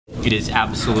it is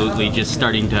absolutely just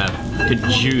starting to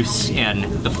juice, and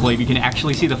the flavor, you can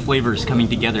actually see the flavors coming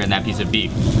together in that piece of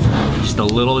beef. Just a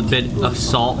little bit of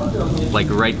salt, like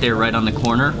right there, right on the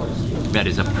corner. That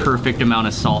is a perfect amount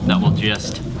of salt that will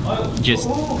just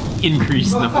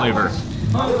increase the flavor.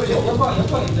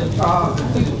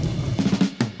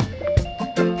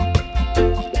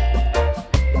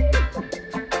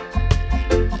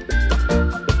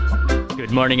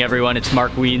 Good morning, everyone. It's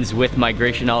Mark Wiens with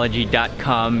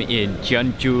migrationology.com in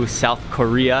Jeonju, South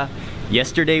Korea.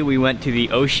 Yesterday we went to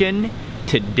the ocean.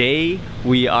 Today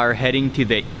we are heading to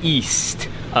the east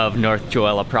of North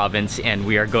Jeolla province, and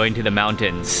we are going to the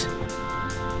mountains.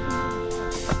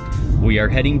 We are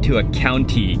heading to a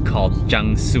county called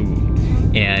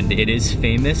Jangsu, and it is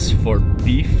famous for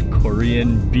beef,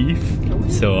 Korean beef.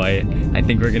 So I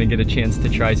think we're gonna get a chance to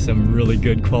try some really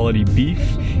good quality beef.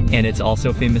 And it's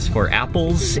also famous for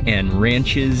apples and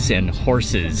ranches and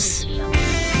horses.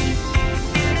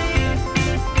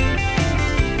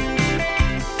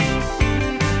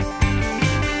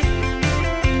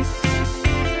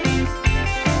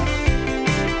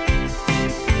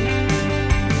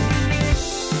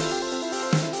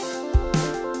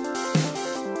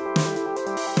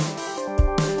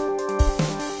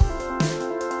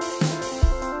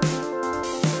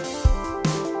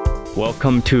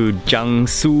 Welcome to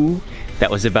Jangsu. That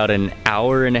was about an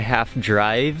hour-and-a-half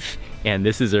drive, and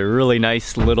this is a really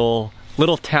nice little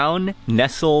town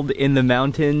nestled in the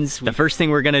mountains. The first thing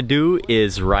we're gonna do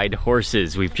is ride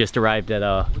horses. We've just arrived at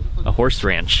a horse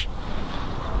ranch.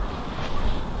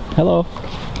 Hello.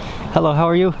 Hello, how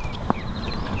are you?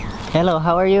 Hello,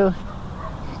 how are you?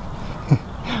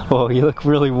 Oh, you look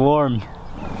really warm.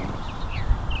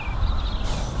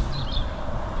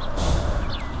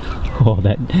 Oh,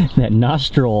 that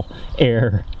nostril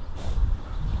air.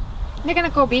 You're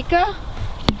gonna go bigger?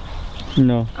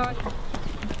 No. Oh.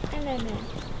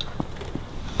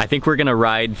 I think we're gonna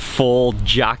ride full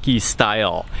jockey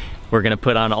style. We're gonna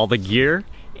put on all the gear,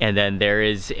 and then there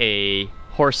is a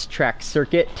horse track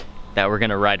circuit that we're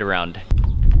gonna ride around.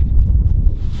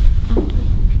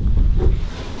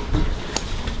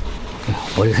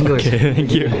 Okay,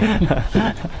 thank you.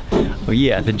 Oh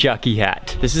yeah, the jockey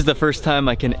hat. This is the first time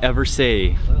I can ever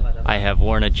say I have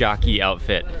worn a jockey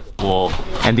outfit. Whoa.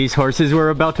 And these horses we're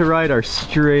about to ride are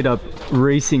straight up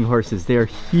racing horses. They are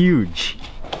huge.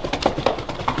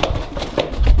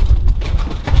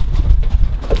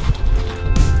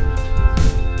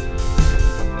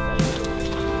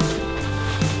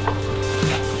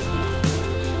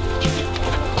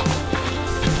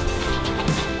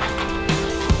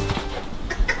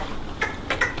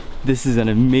 This is an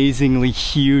amazingly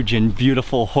huge and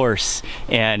beautiful horse,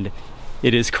 and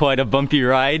it is quite a bumpy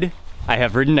ride. I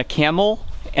have ridden a camel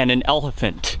and an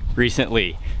elephant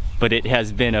recently, but it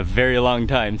has been a very long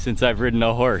time since I've ridden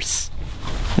a horse.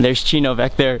 And there's Chino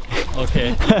back there.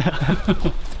 Okay.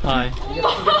 Hi.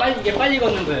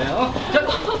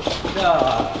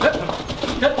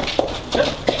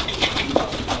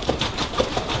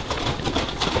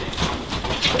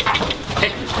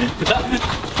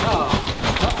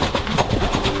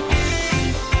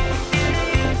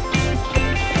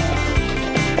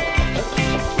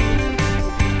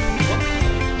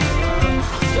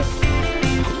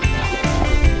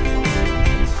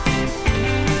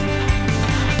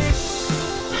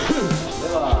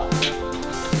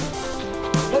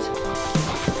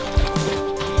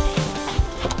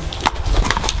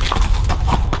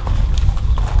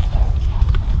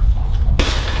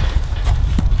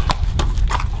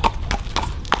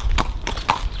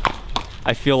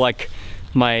 I feel like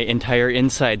my entire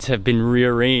insides have been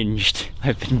rearranged.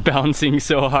 I've been bouncing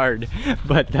so hard,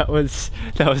 but that was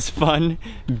fun.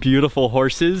 Beautiful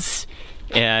horses,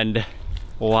 and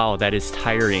wow, that is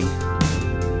tiring.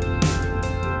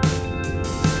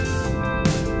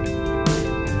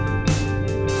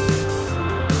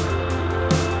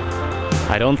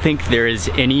 I don't think there is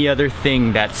any other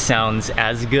thing that sounds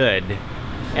as good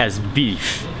as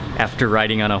beef after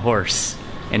riding on a horse.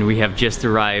 And we have just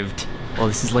arrived. Well,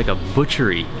 this is like a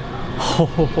butchery. Oh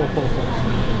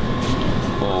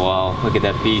wow, look at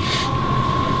that beef.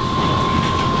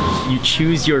 You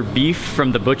choose your beef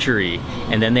from the butchery,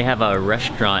 and then they have a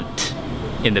restaurant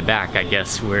in the back, I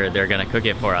guess, where they're gonna cook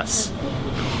it for us.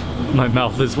 My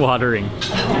mouth is watering.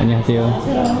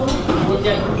 안녕하세요.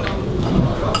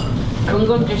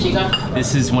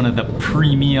 This is one of the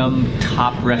premium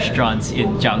top restaurants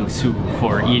in Jangsu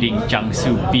for eating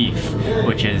Jangsu beef,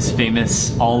 which is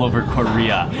famous all over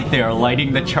Korea. They are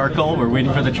lighting the charcoal. We're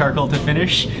waiting for the charcoal to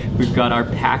finish. We've got our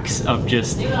packs of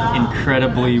just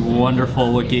incredibly wonderful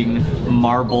looking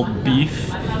marbled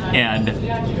beef, And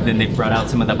then they brought out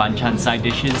some of the banchan side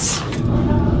dishes.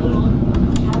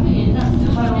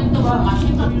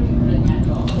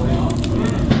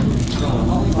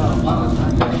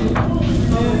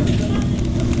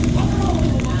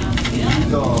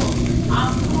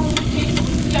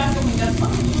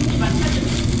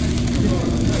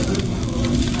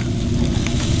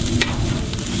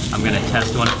 I'm gonna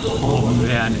test one. Oh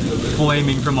man,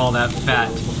 flaming from all that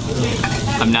fat.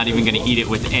 I'm not even gonna eat it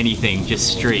with anything,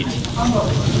 just straight.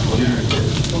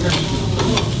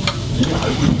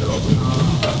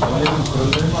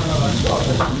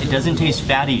 It doesn't taste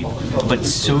fatty, but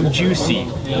so juicy,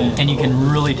 and you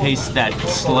can really taste that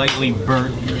slightly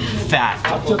burnt fat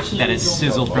that is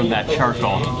sizzled from that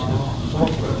charcoal.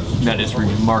 That is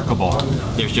remarkable.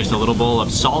 There's just a little bowl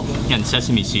of salt and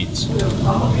sesame seeds.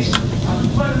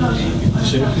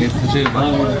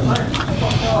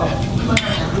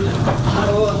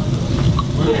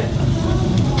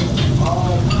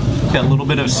 That little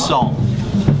bit of salt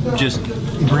just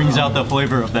brings out the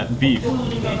flavor of that beef.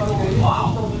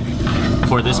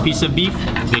 For this piece of beef,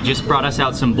 they just brought us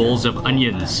out some bowls of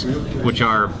onions, which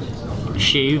are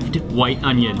shaved white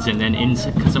onions and then in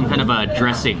some kind of a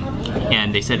dressing.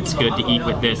 And they said it's good to eat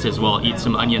with this as well. Eat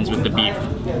some onions with the beef.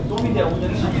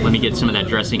 Let me get some of that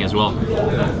dressing as well.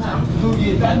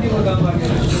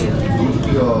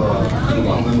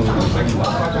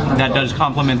 That does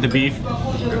complement the beef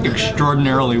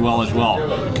extraordinarily well as well.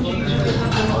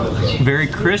 Very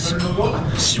crisp,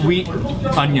 sweet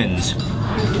onions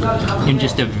in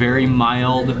just a very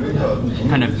mild,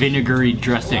 kind of vinegary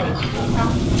dressing.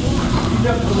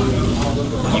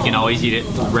 You can always eat it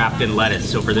wrapped in lettuce.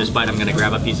 So for this bite, I'm gonna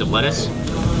grab a piece of lettuce,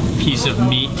 piece of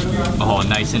meat, oh,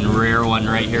 nice and rare one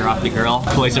right here off the grill.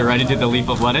 Place it right into the leaf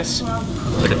of lettuce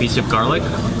with a piece of garlic.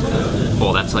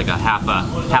 Oh, that's like a half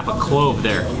a clove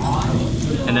there.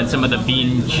 And then some of the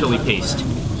bean chili paste.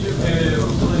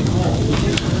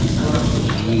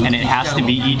 And it has to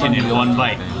be eaten in one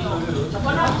bite.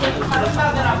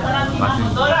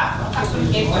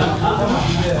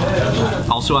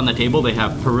 Also on the table they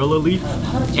have perilla leaf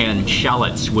and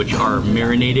shallots, which are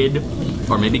marinated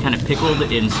or maybe kind of pickled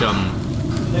in some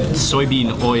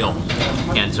soybean oil.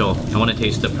 And so I want to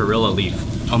taste the perilla leaf,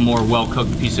 a more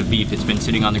well-cooked piece of beef. It's been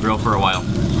sitting on the grill for a while,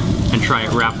 and try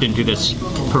it wrapped into this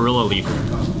perilla leaf.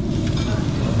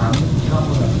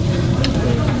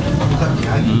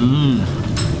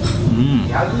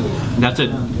 That's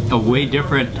a way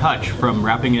different touch from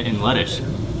wrapping it in lettuce.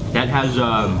 That has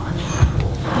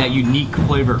that unique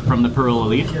flavor from the perilla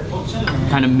leaf.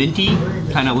 Kind of minty,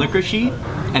 kind of licoricey,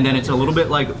 and then it's a little bit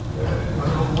like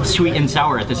sweet and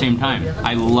sour at the same time.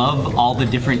 I love all the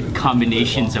different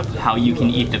combinations of how you can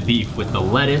eat the beef with the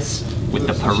lettuce, with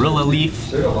the perilla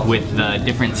leaf, with the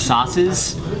different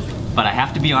sauces. But I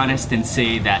have to be honest and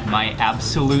say that my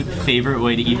absolute favorite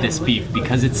way to eat this beef,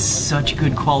 because it's such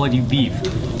good quality beef,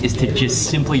 is to just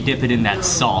simply dip it in that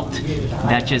salt.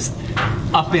 That just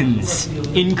uppens,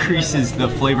 increases the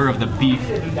flavor of the beef,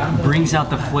 brings out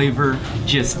the flavor,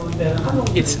 just,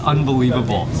 it's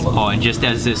unbelievable. Oh, and just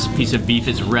as this piece of beef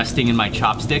is resting in my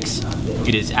chopsticks,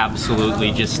 it is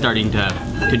absolutely just starting to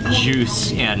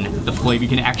juice, and the flavor, you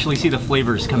can actually see the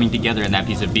flavors coming together in that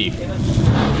piece of beef.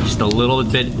 Just a little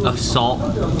bit of salt,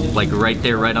 like right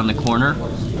there, right on the corner.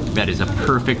 That is a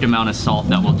perfect amount of salt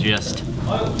that will just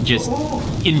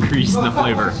increase the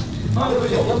flavor.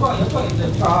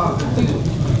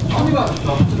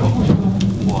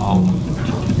 Wow.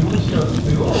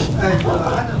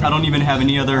 I don't even have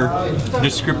any other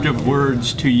descriptive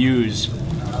words to use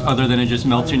other than it just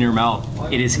melts in your mouth.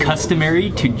 It is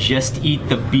customary to just eat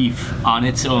the beef on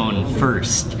its own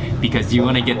first, because you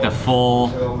want to get the full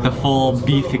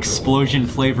beef explosion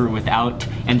flavor without,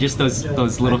 and just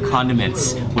those little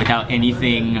condiments without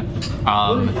anything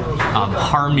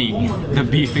harming the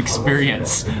beef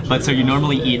experience. But so you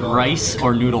normally eat rice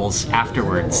or noodles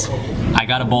afterwards. I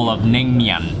got a bowl of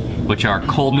naengmyeon, which are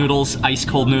cold noodles, ice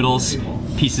cold noodles,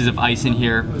 pieces of ice in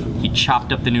here. He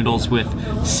chopped up the noodles with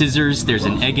scissors. There's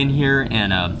an egg in here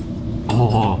and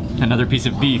another piece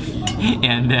of beef,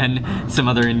 and then some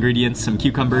other ingredients, some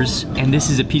cucumbers. And this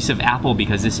is a piece of apple,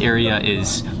 because this area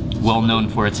is well known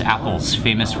for its apples,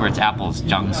 famous for its apples,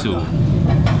 Jangsu.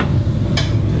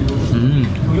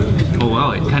 Oh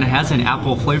wow, it kind of has an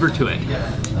apple flavor to it.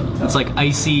 It's like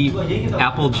icy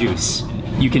apple juice.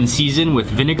 You can season with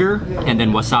vinegar and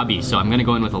then wasabi. So I'm gonna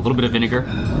go in with a little bit of vinegar,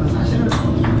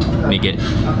 make it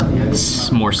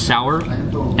more sour,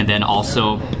 and then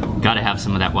also gotta have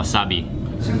some of that wasabi.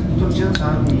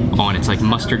 Oh, and it's like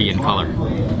mustardy in color.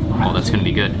 Oh, that's gonna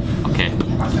be good. Okay.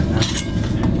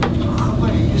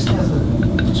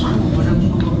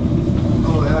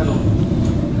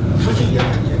 솔직히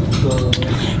이야기할게. 그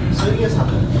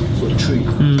설계사들, butchery,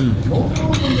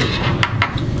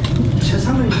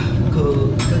 최상을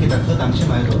거기다 그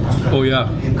당시만 해도 Oh, yeah.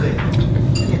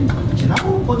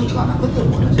 지나고 보니까 나 그때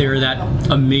몰랐어. They're that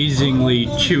amazingly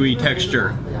chewy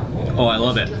texture. Oh, I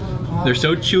love it. They're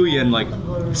so chewy and like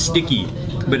sticky,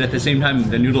 but at the same time,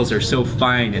 the noodles are so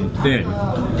fine and thin.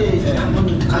 그때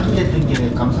한번 가진됐던 게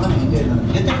감사한 게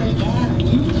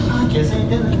여태까지 개선이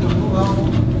되는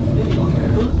경우가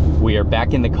We are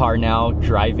back in the car now,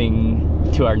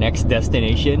 driving to our next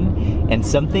destination. And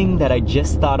something that I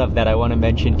just thought of that I want to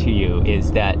mention to you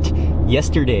is that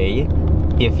yesterday,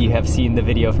 if you have seen the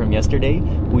video from yesterday,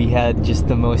 we had just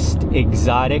the most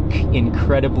exotic,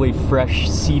 incredibly fresh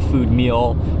seafood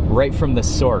meal right from the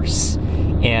source.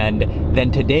 And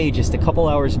then today, just a couple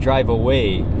hours drive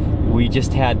away, we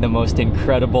just had the most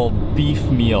incredible beef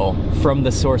meal from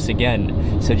the source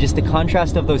again. So just the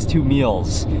contrast of those two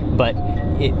meals, but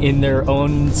in their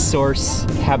own source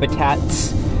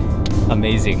habitats,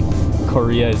 amazing.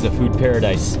 Korea is a food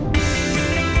paradise.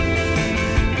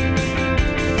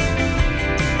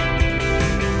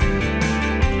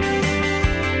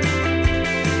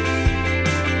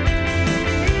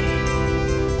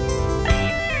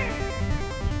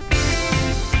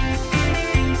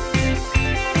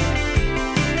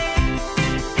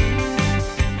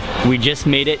 We just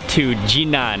made it to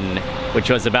Jinan, which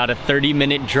was about a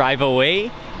 30-minute drive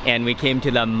away, and we came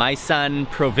to the Maesan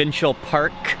Provincial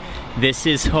Park. This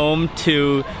is home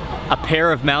to a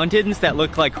pair of mountains that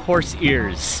look like horse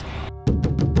ears.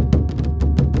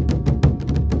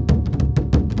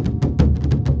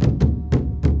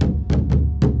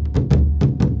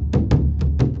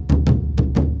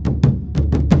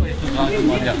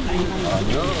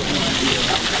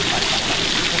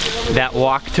 That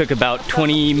walk took about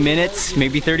 20 minutes,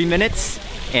 maybe 30 minutes,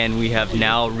 and we have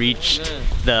now reached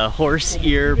the Horse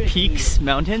Ear Peaks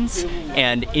Mountains,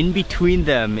 and in between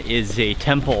them is a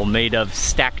temple made of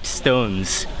stacked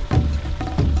stones.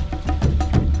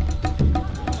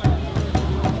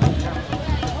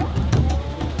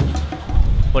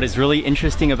 What is really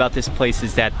interesting about this place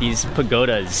is that these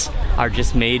pagodas are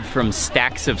just made from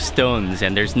stacks of stones,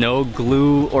 and there's no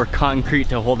glue or concrete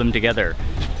to hold them together,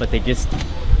 but they just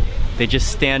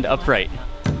stand upright.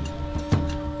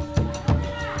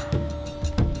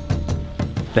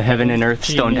 The Heaven and Earth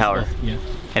Stone Tower. Yeah.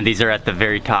 And these are at the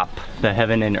very top. The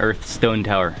Heaven and Earth Stone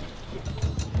Tower.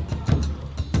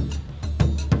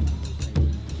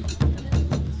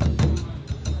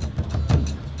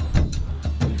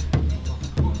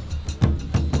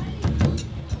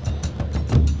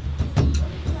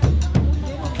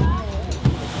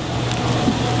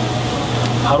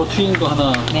 바로 튀긴 거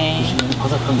하나 네. 주시면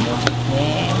바삭한 거.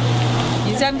 네.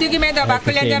 인삼튀김에다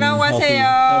막걸리 한잔 하고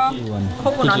가세요.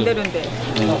 컵은 안 되는데.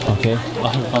 Okay.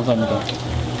 아, 감사합니다.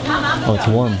 Oh, it's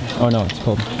warm. Oh no, it's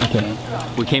cold. Okay.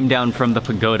 We came down from the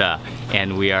pagoda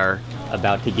and we are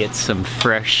about to get some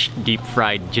fresh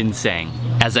deep-fried ginseng.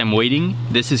 As I'm waiting,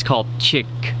 this is called chik,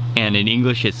 and in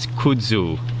English it's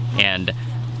kudzu, and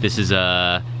this is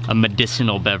a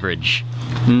medicinal beverage.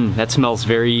 That smells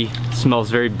very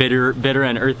bitter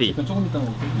and earthy. 조금 이따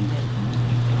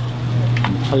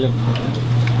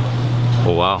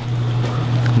Oh wow,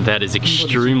 that is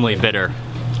extremely bitter.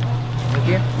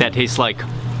 That tastes like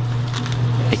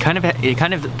it kind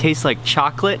of tastes like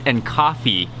chocolate and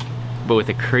coffee, but with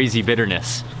a crazy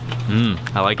bitterness.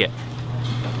 I like it.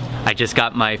 I just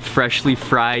got my freshly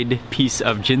fried piece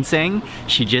of ginseng.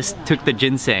 She just took the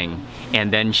ginseng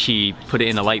and then she put it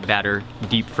in a light batter,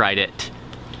 deep fried it.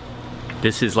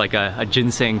 This is like a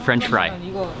ginseng French fry.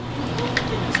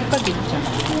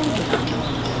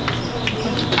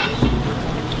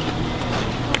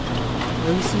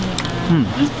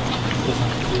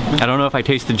 I don't know if I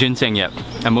taste the ginseng yet.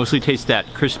 I mostly taste that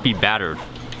crispy batter.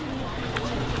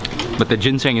 But the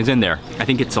ginseng is in there. I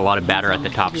think it's a lot of batter at the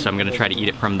top, so I'm gonna try to eat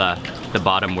it from the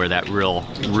bottom where that real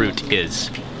root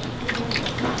is.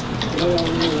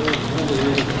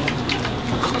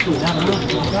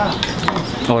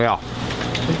 Oh yeah.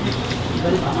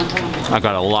 I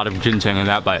got a lot of ginseng in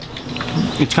that bite.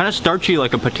 It's kind of starchy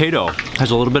like a potato.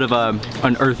 Has a little bit of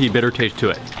an earthy, bitter taste to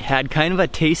it. Had kind of a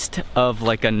taste of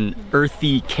like an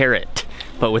earthy carrot,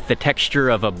 but with the texture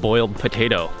of a boiled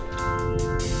potato.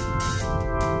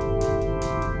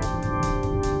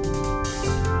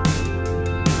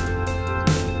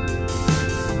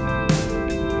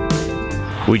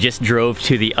 We just drove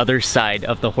to the other side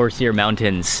of the Horse Ear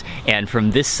Mountains, and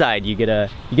from this side you get a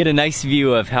nice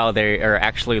view of how they are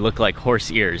actually look like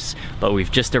horse ears. But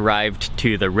we've just arrived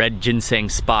to the Red Ginseng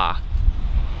Spa,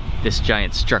 this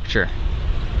giant structure.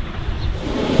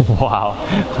 Wow,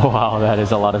 wow, that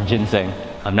is a lot of ginseng.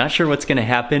 I'm not sure what's gonna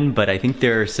happen, but I think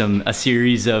there are a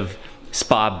series of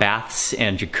spa baths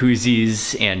and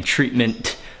jacuzzis and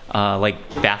treatment like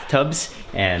bathtubs,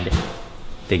 and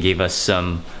they gave us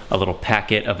a little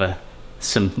packet of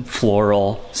some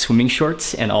floral swimming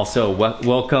shorts and also a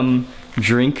welcome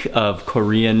drink of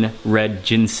Korean red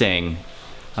ginseng.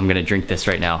 I'm gonna drink this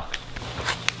right now.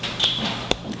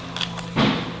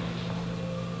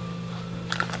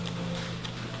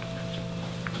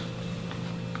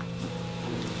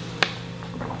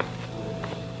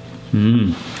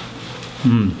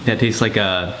 That tastes like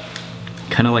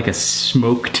kind of like a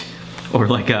smoked or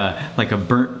like a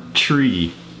burnt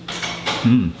tree.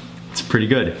 It's pretty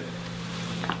good.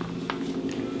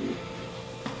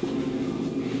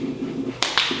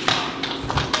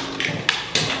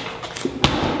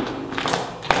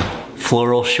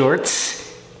 Floral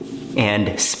shorts and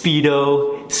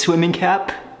Speedo swimming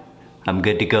cap. I'm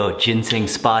good to go. Ginseng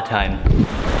spa time.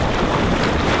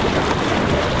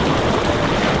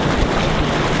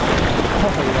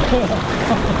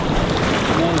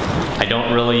 I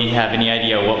don't really have any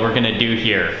idea what we're gonna do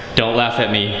here. Don't laugh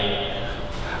at me.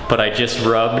 But I just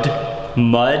rubbed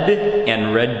mud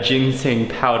and red ginseng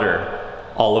powder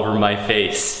all over my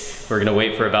face. We're gonna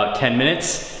wait for about 10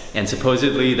 minutes and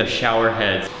supposedly the shower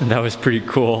heads. That was pretty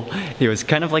cool. It was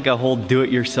kind of like a whole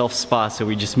do-it-yourself spa, so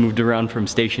we just moved around from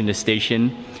station to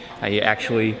station. I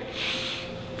actually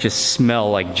just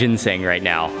smell like ginseng right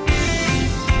now.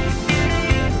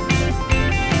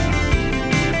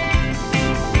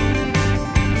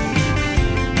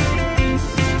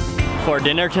 For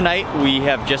dinner tonight, we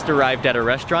have just arrived at a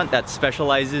restaurant that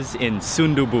specializes in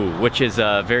sundubu, which is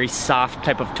a very soft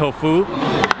type of tofu.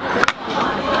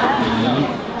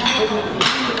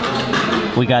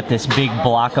 We got this big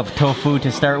block of tofu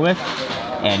to start with,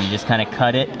 and you just kind of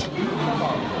cut it.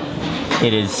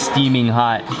 It is steaming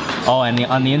hot. Oh, and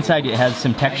on the inside it has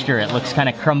some texture. It looks kind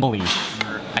of crumbly.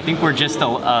 I think we're just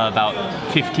about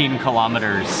 15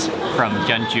 kilometers from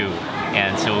Jeonju,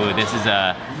 and so this is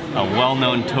a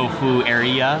well-known tofu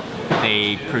area.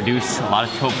 They produce a lot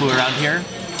of tofu around here.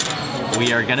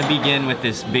 We are gonna begin with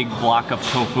this big block of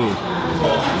tofu.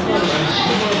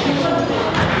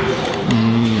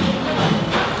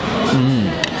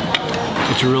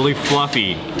 It's really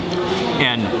fluffy,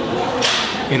 and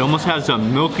it almost has a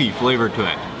milky flavor to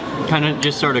it. It kind of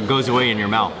just sort of goes away in your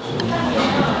mouth.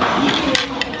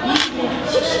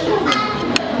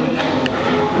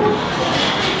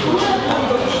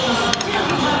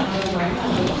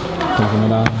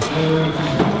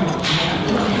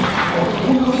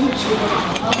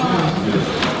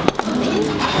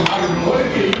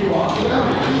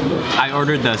 I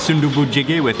ordered the sundubu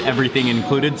jjigae with everything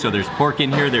included, so there's pork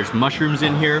in here, there's mushrooms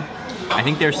in here, I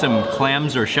think there's some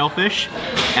clams or shellfish,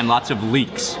 and lots of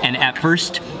leeks. And at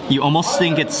first, you almost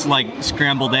think it's like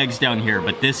scrambled eggs down here,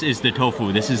 but this is the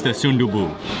tofu, this is the sundubu.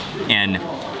 And,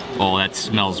 oh, that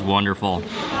smells wonderful.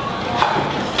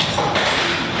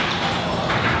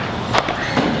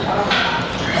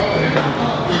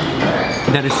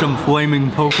 That is some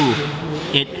flaming tofu.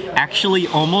 It actually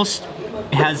almost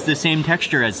has the same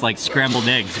texture as like scrambled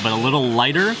eggs, but a little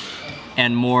lighter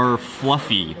and more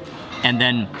fluffy. And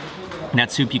then in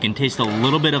that soup you can taste a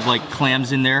little bit of like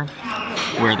clams in there.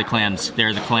 Where are the clams? There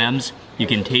are the clams. You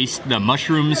can taste the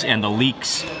mushrooms and the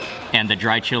leeks and the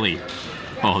dry chili.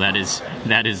 Oh, that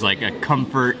is like a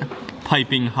comfort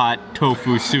piping hot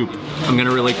tofu soup. I'm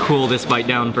gonna really cool this bite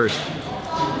down first.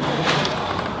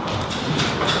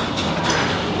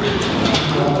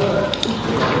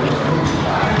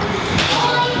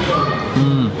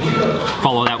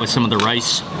 Follow that with some of the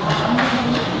rice.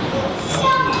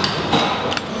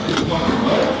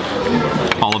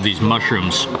 All of these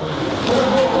mushrooms.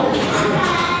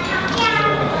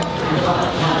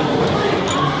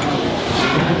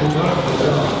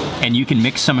 And you can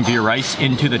mix some of your rice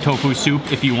into the tofu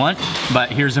soup if you want, but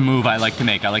here's a move I like to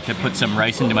make. I like to put some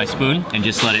rice into my spoon and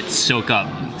just let it soak up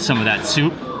some of that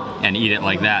soup and eat it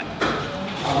like that.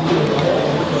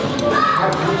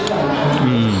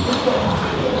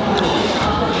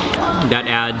 That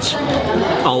adds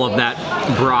all of that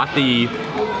brothy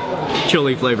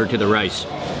chili flavor to the rice.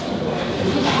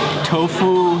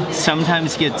 Tofu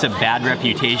sometimes gets a bad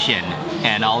reputation,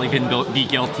 and I'll even be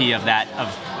guilty of that,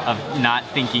 of not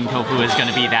thinking tofu is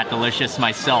gonna be that delicious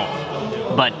myself.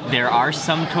 But there are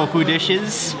some tofu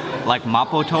dishes, like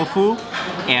mapo tofu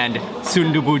and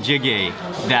sundubu jjigae,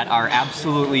 that are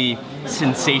absolutely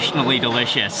sensationally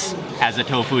delicious as a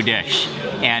tofu dish.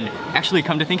 And actually,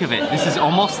 come to think of it, this is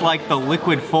almost like the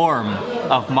liquid form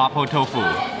of mapo tofu.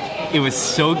 It was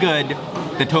so good.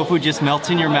 The tofu just melts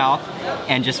in your mouth,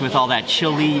 and just with all that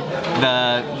chili,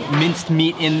 the minced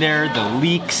meat in there, the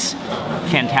leeks,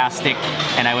 fantastic.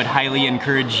 And I would highly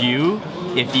encourage you,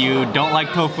 if you don't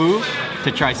like tofu,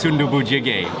 to try sundubu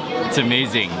jjigae. It's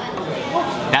amazing.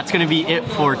 That's gonna be it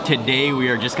for today. We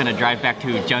are just gonna drive back to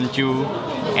Jeonju,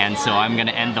 and so I'm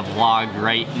gonna end the vlog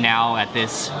right now at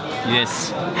this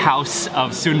house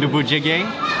of sundubu jjigae.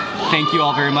 Thank you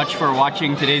all very much for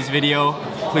watching today's video.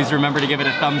 Please remember to give it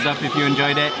a thumbs up if you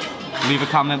enjoyed it. Leave a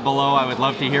comment below, I would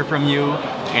love to hear from you.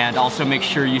 And also make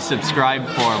sure you subscribe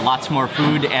for lots more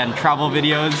food and travel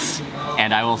videos.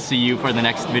 And I will see you for the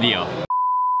next video.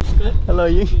 Hello,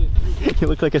 you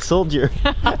look like a soldier.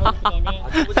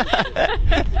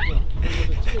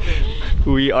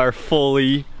 We are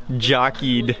fully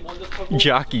jockeyed.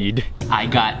 I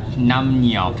got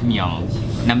naengmyeon.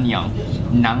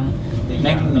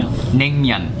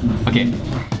 냉면.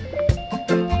 Okay.